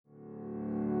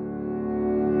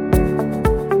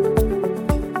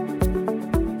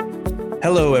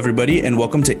Hello, everybody, and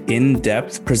welcome to In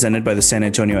Depth, presented by the San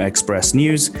Antonio Express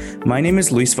News. My name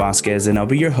is Luis Vasquez, and I'll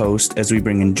be your host as we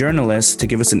bring in journalists to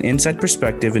give us an inside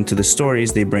perspective into the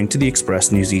stories they bring to the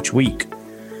Express News each week.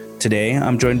 Today,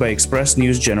 I'm joined by Express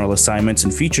News General Assignments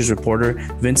and Features reporter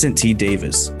Vincent T.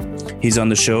 Davis. He's on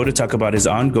the show to talk about his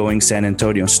ongoing San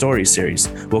Antonio Stories series.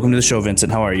 Welcome to the show,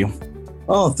 Vincent. How are you?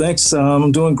 Oh, thanks.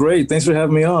 I'm doing great. Thanks for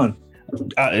having me on.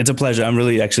 It's a pleasure. I'm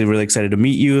really excited to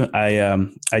meet you.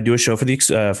 I do a show for the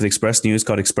Express News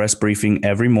called Express Briefing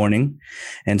every morning.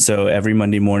 And so every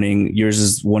Monday morning, yours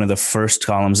is one of the first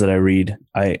columns that I read.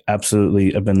 I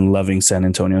absolutely have been loving San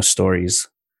Antonio Stories.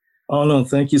 Oh, no,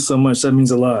 thank you so much. That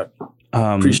means a lot.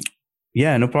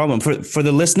 Yeah, no problem. For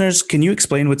the listeners, can you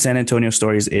explain what San Antonio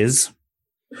Stories is?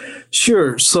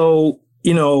 Sure. So,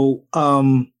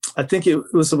 I think it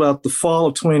was about the fall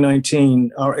of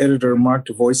 2019, our editor, Mark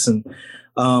DeVoyson,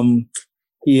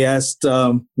 he asked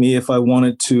me if I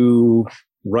wanted to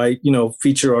write,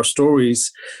 feature our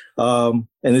stories in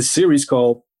this series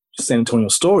called San Antonio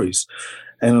Stories.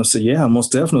 And I said, yeah,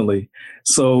 most definitely.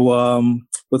 So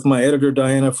with my editor,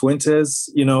 Diana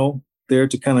Fuentes, there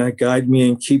to kind of guide me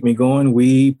and keep me going,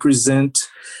 we present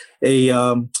a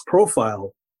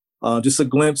profile, just a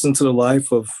glimpse into the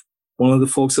life of one of the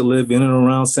folks that live in and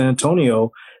around San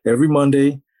Antonio every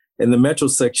Monday in the Metro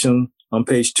section on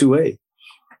page 2A.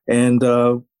 And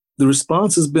the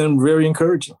response has been very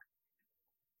encouraging.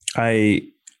 I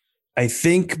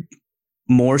think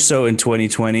more so in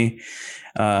 2020,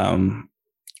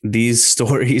 these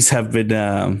stories have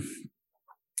been,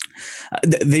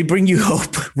 they bring you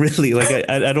hope, really. Like,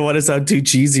 I don't want to sound too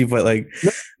cheesy, but I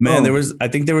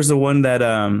think there was the one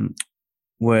that,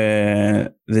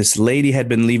 where this lady had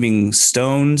been leaving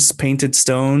painted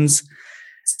stones,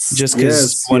 just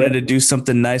because wanted to do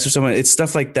something nice or something. It's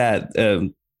stuff like that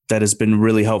that has been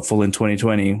really helpful in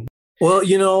 2020. Well,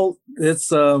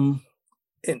 it's and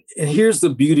here's the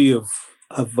beauty of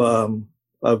what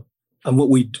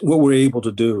we're able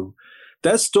to do.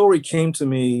 That story came to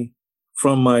me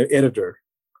from my editor.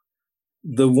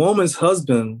 The woman's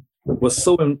husband was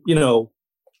so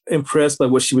impressed by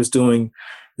what she was doing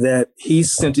that he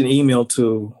sent an email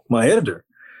to my editor,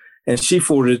 and she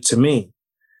forwarded it to me.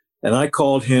 And I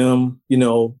called him,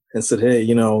 and said,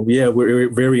 hey,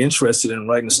 we're very interested in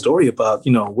writing a story about,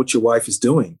 what your wife is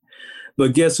doing.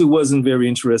 But guess who wasn't very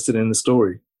interested in the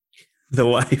story? The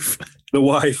wife. The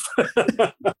wife.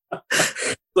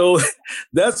 So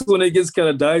that's when it gets kind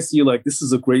of dicey. You're like, this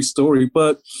is a great story.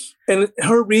 And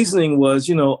her reasoning was,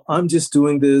 I'm just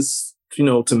doing this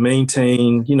to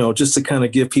maintain, just to kind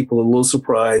of give people a little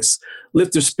surprise,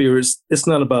 lift their spirits. It's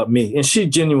not about me. And she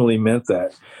genuinely meant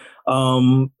that.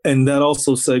 And that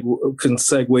also can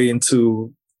segue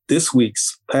into this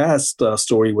week's past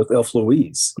story with Elf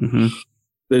Louise. Mm-hmm.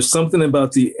 There's something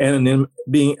about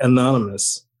being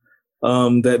anonymous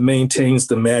that maintains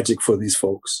the magic for these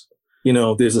folks.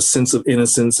 There's a sense of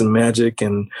innocence and magic,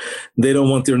 and they don't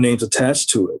want their names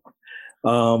attached to it.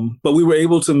 But we were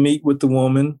able to meet with the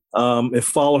woman and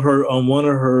follow her on one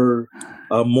of her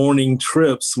morning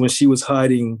trips when she was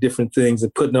hiding different things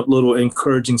and putting up little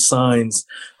encouraging signs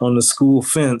on the school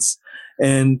fence.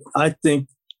 And I think,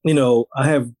 I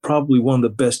have probably one of the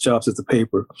best jobs at the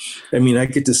paper. I mean, I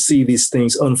get to see these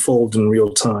things unfold in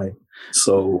real time.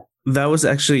 So that was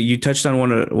actually, you touched on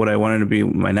what I wanted to be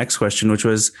my next question, which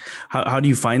was, how do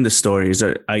you find the stories?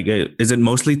 Is it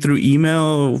mostly through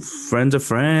email, friends of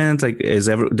friends? Like,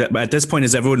 at this point,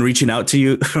 is everyone reaching out to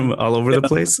you from all over the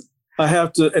place? I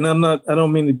have to, and I'm not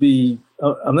trying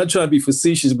to be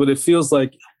facetious, but it feels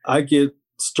like I get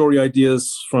story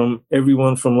ideas from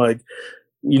everyone from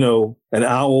an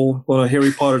owl, one of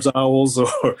Harry Potter's owls,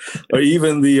 or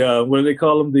even the what do they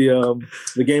call them?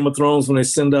 The Game of Thrones when they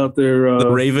send out their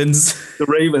the ravens. The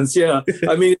ravens, yeah.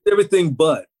 I mean, everything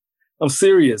but. I'm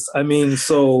serious. I mean,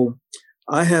 so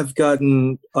I have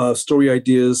gotten story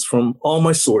ideas from all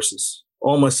my sources.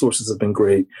 All my sources have been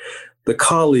great. The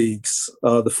colleagues,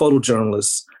 the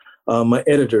photojournalists, my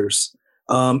editors,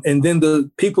 and then the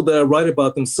people that I write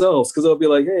about themselves, because they'll be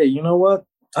like, hey, you know what?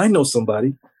 I know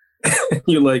somebody.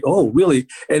 You're like, oh, really?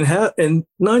 And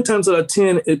 9 times out of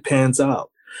 10, it pans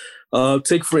out.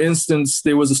 Take, for instance,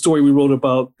 there was a story we wrote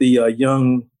about the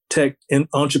young tech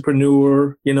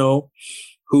entrepreneur,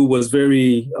 who was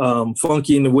very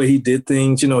funky in the way he did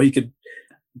things. He could,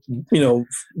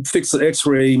 fix an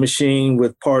X-ray machine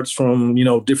with parts from,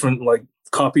 different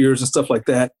copiers and stuff like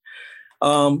that.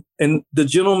 And the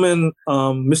gentleman,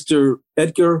 Mr.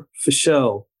 Edgar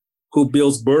Fischel, who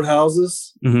builds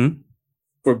birdhouses, mm-hmm.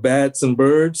 for bats and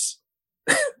birds,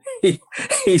 he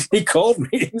called me.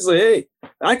 He said, hey,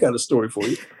 I got a story for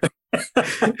you.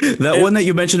 That one that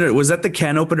you mentioned, was that the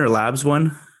Can Opener Labs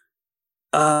one?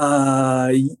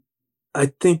 I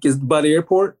think it's by the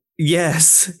airport.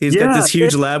 Yes, he's got this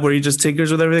huge lab where he just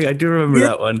tinkers with everything. I do remember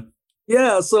that one.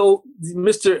 Yeah, so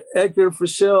Mr. Edgar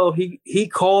Fischel, he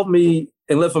called me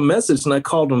and left a message, and I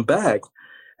called him back,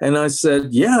 and I said,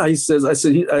 "Yeah." He said,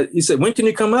 "When can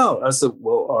you come out?" I said,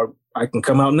 "Well, I can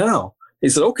come out now." He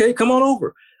said, "Okay, come on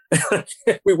over."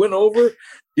 We went over,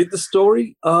 did the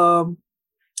story.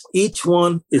 Each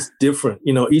one is different,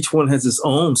 each one has its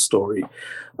own story.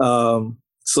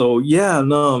 So yeah,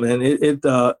 no, man,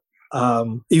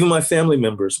 even my family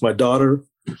members, my daughter,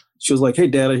 she was like, "Hey,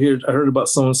 Dad, I heard about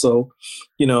so and so,"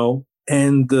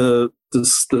 and the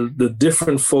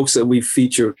different folks that we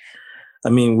featured. I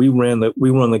mean, we run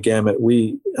the gamut.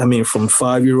 From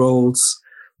 5-year-olds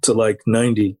to like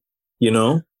 90.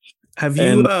 Have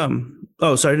you?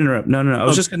 Oh, sorry to interrupt. No. I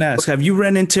was just going to ask. Have you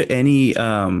run into any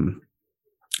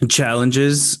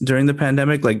challenges during the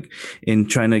pandemic, like in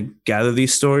trying to gather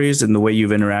these stories and the way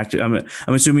you've interacted?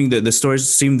 I'm assuming that the stories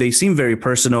seem very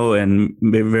personal and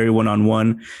very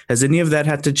one-on-one. Has any of that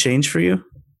had to change for you?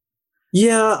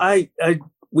 Yeah,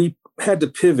 we had to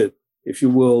pivot, if you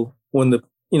will, when the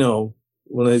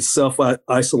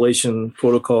self-isolation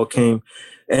protocol came,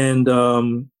 and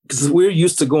because we're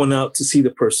used to going out to see the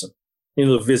person,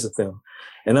 to visit them,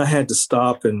 and I had to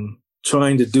stop and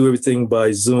trying to do everything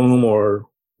by Zoom or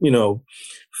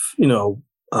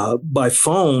by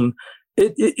phone.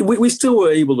 We still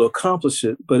were able to accomplish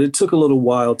it, but it took a little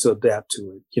while to adapt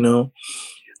to it,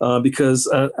 because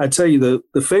I tell you,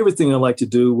 the favorite thing I like to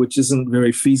do, which isn't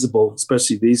very feasible,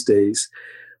 especially these days,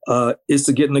 is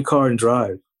to get in the car and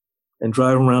drive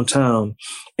around town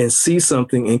and see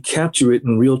something and capture it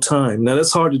in real time. Now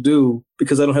that's hard to do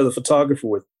because I don't have the photographer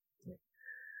with me.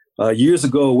 Years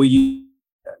ago,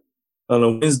 on a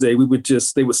Wednesday,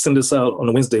 they would send us out on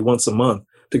a Wednesday once a month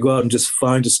to go out and just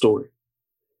find a story.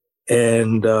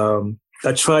 And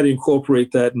I try to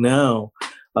incorporate that now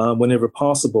whenever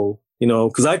possible,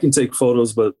 because I can take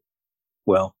photos, but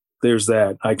well, there's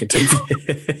that. I can take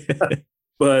photos.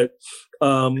 But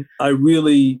I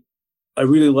really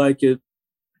like it,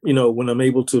 when I'm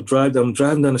able to I'm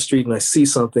driving down the street and I see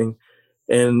something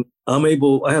and I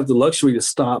have the luxury to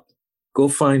stop, go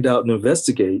find out and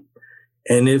investigate.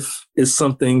 And if it's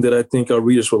something that I think our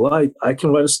readers will like, I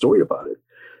can write a story about it.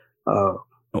 I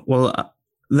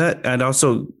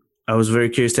was very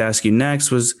curious to ask you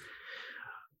next was,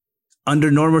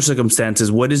 under normal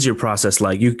circumstances, what is your process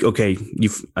like?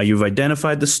 You've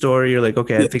identified the story. You're like,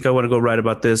 okay, I think I want to go write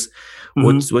about this.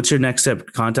 Mm-hmm. What's your next step?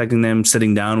 Contacting them,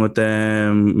 sitting down with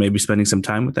them, maybe spending some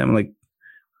time with them. Like,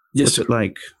 yes, what's it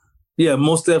like? Yeah,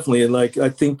 most definitely. And like, I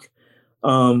think,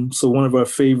 so one of our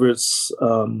favorites,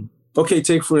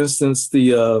 take for instance,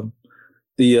 the I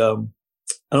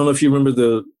don't know if you remember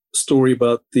the story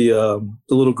about the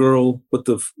little girl with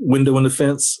the window in the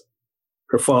fence.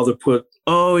 Her father put.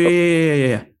 Oh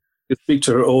yeah. To speak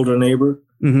to her older neighbor.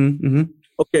 Mm-hmm, mm-hmm.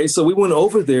 Okay, so we went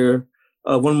over there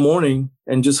one morning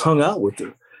and just hung out with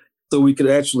her, so we could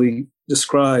actually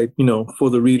describe, for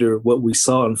the reader what we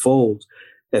saw unfold.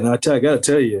 And I got to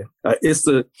tell you, it's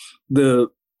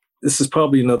this is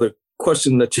probably another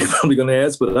question that you're probably going to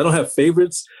ask, but I don't have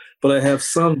favorites, but I have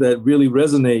some that really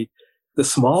resonate. The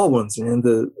small ones, and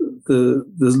the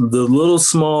little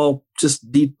small,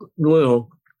 just deep little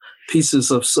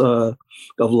pieces of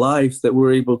life that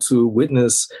we're able to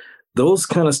witness. Those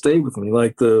kind of stay with me,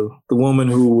 like the woman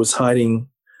who was hiding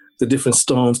the different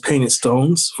stones, painted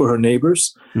stones for her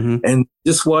neighbors, mm-hmm. and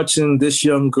just watching this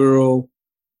young girl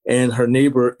and her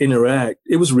neighbor interact.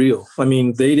 It was real. I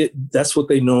mean, that's what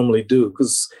they normally do,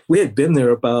 because we had been there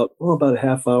about a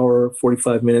half hour,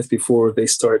 45 minutes before they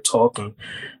started talking.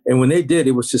 And when they did,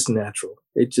 it was just natural.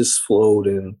 It just flowed.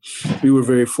 And we were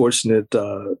very fortunate,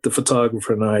 the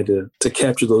photographer and I, to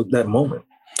capture that moment.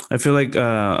 I feel like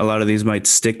a lot of these might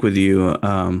stick with you.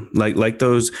 Like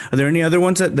those. Are there any other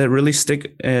ones that really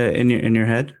stick in your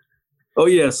head? Oh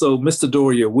yeah. So Mr.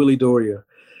 Doria, Willie Doria.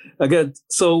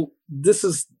 This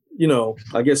is,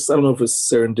 I guess, I don't know if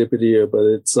it's serendipity, but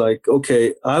it's like,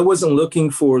 okay, I wasn't looking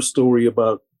for a story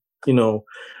about,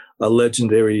 a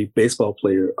legendary baseball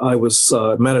player. I was,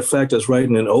 matter of fact, I was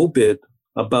writing an obit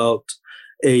about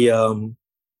a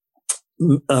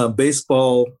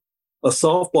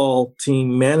softball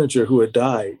team manager who had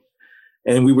died.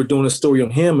 And we were doing a story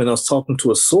on him, and I was talking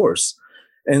to a source.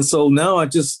 And so now I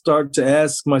just start to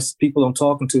ask my people I'm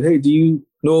talking to, hey, do you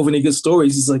know of any good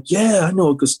stories? He's like, yeah, I know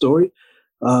a good story.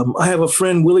 I have a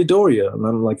friend, Willie Doria. And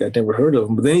I'm like, I'd never heard of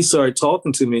him. But then he started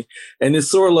talking to me. And it's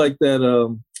sort of like that.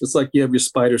 It's like you have your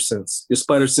spider sense. Your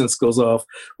spider sense goes off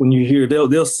when you hear,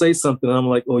 they'll say something. And I'm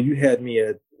like, oh, you had me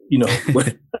at, you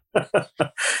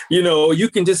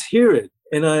can just hear it.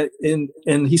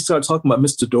 And he started talking about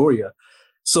Mr. Doria.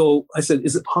 So I said,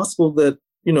 is it possible that,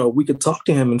 we could talk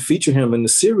to him and feature him in the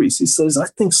series? He says, I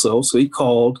think so. So he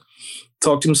called,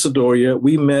 talked to Mr. Doria.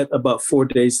 We met about 4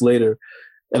 days later.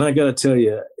 And I got to tell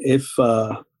you, if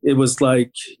it was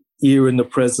like you're in the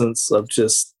presence of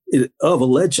of a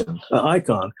legend, an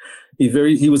icon.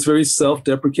 He was very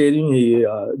self-deprecating. He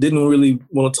didn't really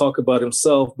want to talk about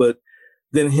himself, but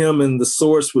then him and the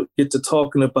source would get to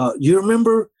talking about, you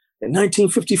remember in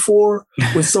 1954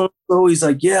 when so he's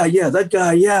like, yeah, that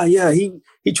guy, yeah, he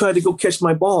tried to go catch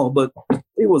my ball, but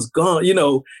it was gone,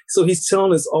 So he's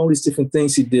telling us all these different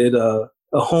things he did. A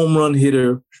home run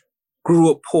hitter,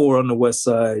 grew up poor on the West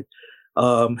Side,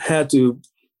 had to,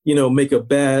 make a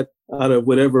bat out of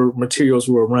whatever materials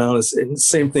were around. And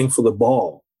same thing for the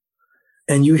ball.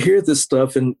 And you hear this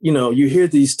stuff and, you hear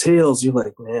these tales. You're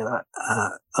like, man,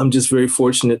 I'm just very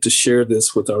fortunate to share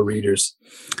this with our readers.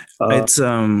 It's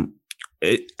something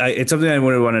I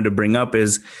wanted to bring up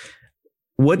is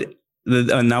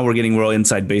now we're all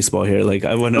inside baseball here. Like,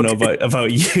 I want to know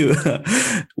about you.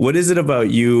 What is it about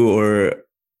you or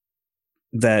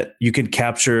that you could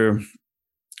capture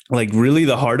like really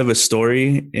the heart of a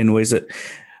story in ways that,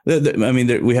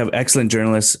 we have excellent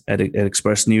journalists at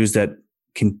Express News that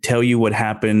can tell you what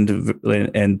happened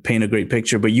and paint a great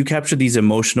picture, but you capture these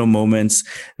emotional moments,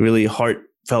 really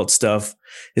heartfelt stuff.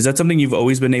 Is that something you've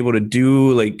always been able to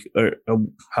do? Like, or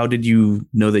how did you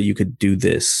know that you could do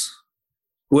this?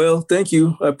 Well, thank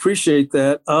you. I appreciate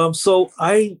that. So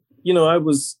I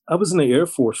was in the Air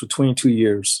Force for 22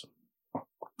 years.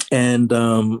 And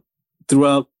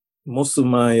throughout most of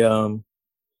my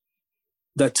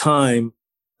that time,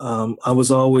 I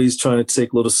was always trying to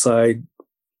take little side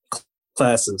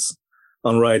classes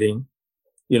on writing,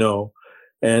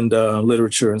 and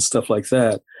literature and stuff like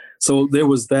that. So there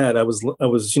was that. I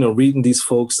was reading these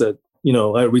folks that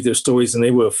I read their stories and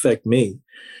they would affect me.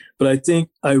 But I think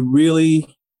I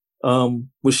really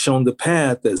was shown the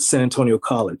path at San Antonio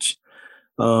College.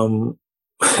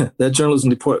 That journalism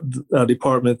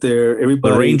department there,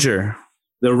 everybody.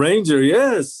 The Ranger,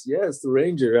 yes, the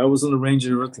Ranger. I was in the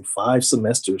Ranger, I think 5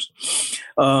 semesters.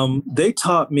 They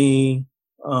taught me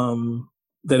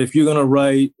that if you're going to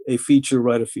write a feature,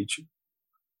 write a feature.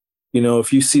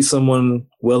 If you see someone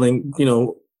welling,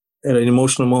 at an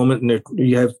emotional moment and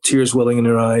you have tears welling in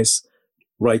their eyes,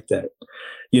 write that.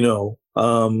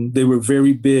 They were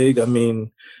very big.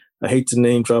 I hate to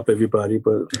name drop everybody,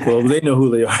 but they know who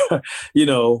they are.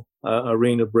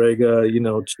 Irina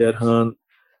Brega, Chet Hunt,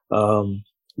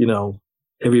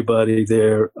 everybody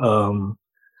there, and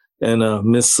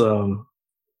Miss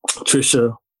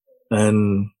Trisha,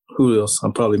 and who else?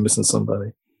 I'm probably missing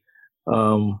somebody.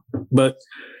 But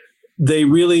they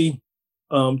really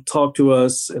talked to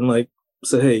us and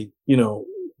said, hey,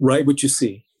 write what you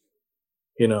see.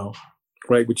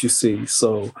 Write what you see.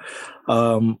 So,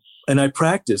 and I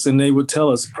practice, and they would tell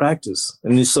us practice.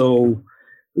 And so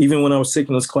even when I was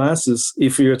taking those classes,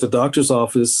 if you're at the doctor's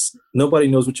office, nobody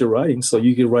knows what you're writing. So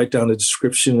you can write down the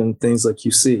description and things like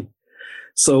you see.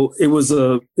 So it's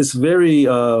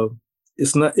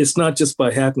not just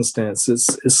by happenstance.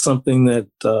 It's something that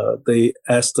they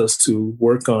asked us to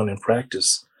work on and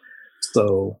practice.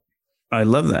 So I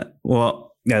love that.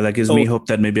 Well, yeah, that gives me hope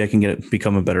that maybe I can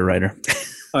become a better writer.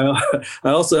 I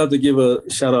also have to give a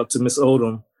shout out to Miss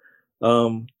Odom,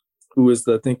 who is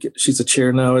I think she's a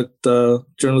chair now at the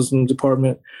journalism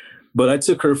department. But I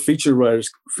took her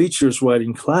features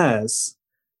writing class,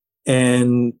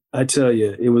 and I tell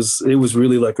you, it was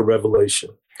really like a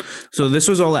revelation. So this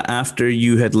was all after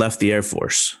you had left the Air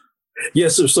Force.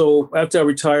 Yes, sir. So after I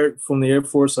retired from the Air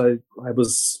Force, I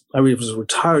was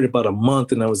retired about a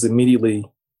month, and I was immediately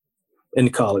in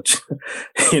college,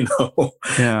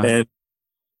 Yeah.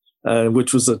 And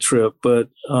which was a trip. But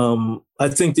I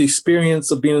think the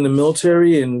experience of being in the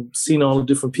military and seeing all the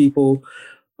different people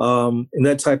and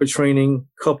that type of training,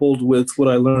 coupled with what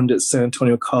I learned at San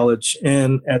Antonio College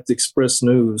and at the Express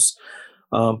News,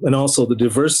 and also the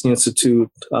Diversity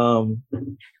Institute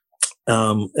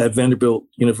at Vanderbilt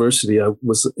University. I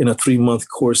was in a 3-month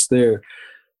course there.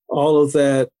 All of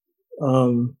that,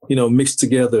 mixed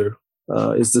together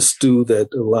is the stew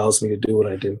that allows me to do what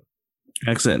I do.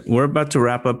 Excellent. We're about to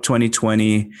wrap up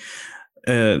 2020.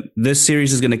 This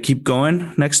series is going to keep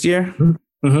going next year.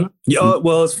 Mm-hmm. Yeah.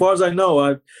 Well, as far as I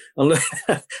know, unless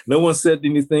no one said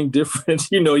anything different,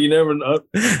 you never know.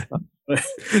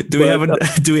 Do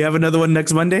we have another one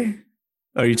next Monday?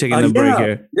 Or are you taking a break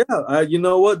here? Yeah. You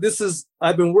know what?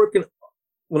 I've been working.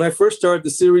 When I first started the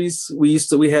series, we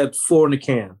had 4 in the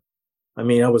can. I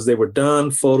mean, they were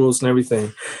done, photos and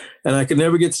everything. And I could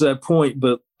never get to that point.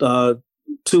 But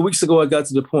 2 weeks ago, I got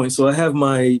to the point. So I have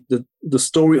the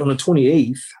story on the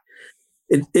 28th.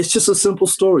 It's just a simple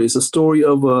story. It's a story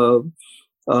of a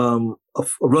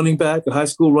running back, a high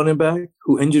school running back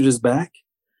who injured his back.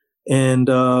 And,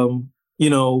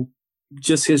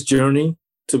 just his journey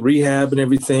to rehab and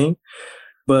everything.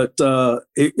 But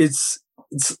it's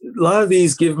a lot of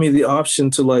these give me the option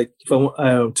to, like, if I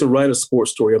want to write a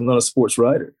sports story. I'm not a sports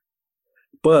writer,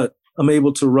 but I'm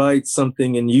able to write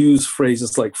something and use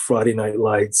phrases like Friday Night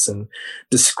Lights and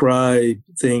describe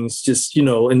things just, in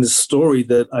the story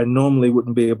that I normally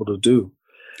wouldn't be able to do.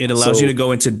 It allows you to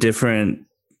go into different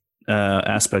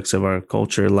aspects of our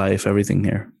culture, life, everything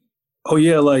here. Oh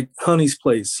yeah, like Honey's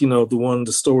Place, the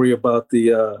story about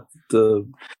the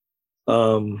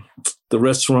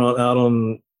restaurant out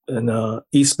in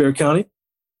East Bexar County,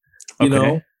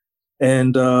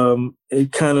 and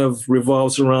it kind of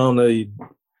revolves around a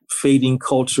fading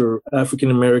culture,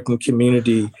 African American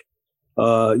community.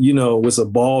 Was a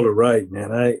ball to write,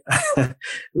 man.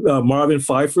 Marvin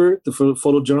Pfeiffer, the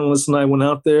photojournalist, and I went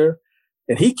out there,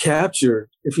 and he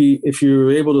captured. If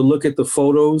you're able to look at the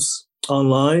photos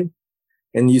online,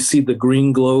 and you see the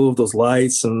green glow of those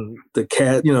lights and the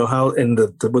cat,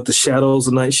 with the shadows,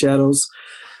 the night shadows.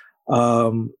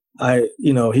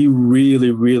 He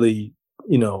really, really,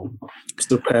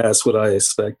 surpassed what I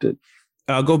expected.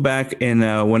 I'll go back and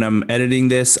when I'm editing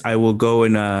this, I will go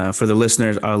and for the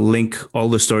listeners, I'll link all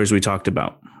the stories we talked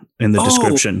about in the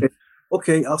description.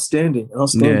 Okay, outstanding.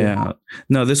 Yeah.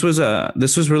 No, this was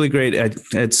really great. I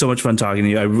had so much fun talking to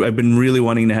you. I've been really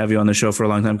wanting to have you on the show for a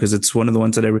long time because it's one of the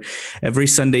ones that every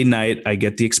Sunday night I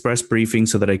get the express briefing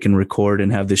so that I can record and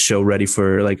have this show ready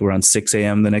for like around 6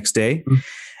 a.m. the next day. Mm-hmm.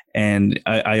 And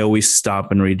I always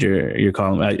stop and read your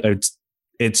column.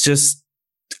 It's just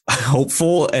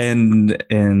hopeful and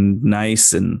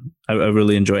nice, and I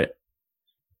really enjoy it.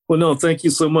 Well, no, thank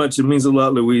you so much. It means a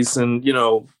lot, Luis. And,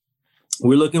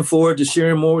 we're looking forward to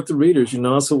sharing more with the readers,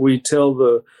 So we tell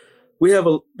the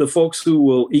folks who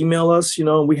will email us,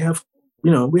 we have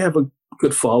a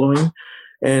good following,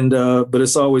 and, but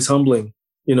it's always humbling,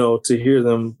 to hear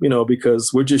them,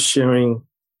 because we're just sharing,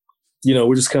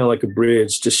 we're just kind of like a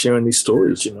bridge, just sharing these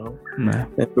stories, Nah.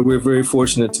 But we're very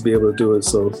fortunate to be able to do it.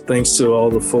 So thanks to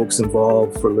all the folks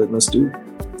involved for letting us do it.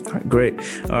 All right, great.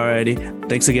 All righty.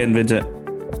 Thanks again, Vincent.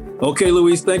 Okay,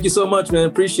 Luis, thank you so much, man.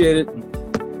 Appreciate it.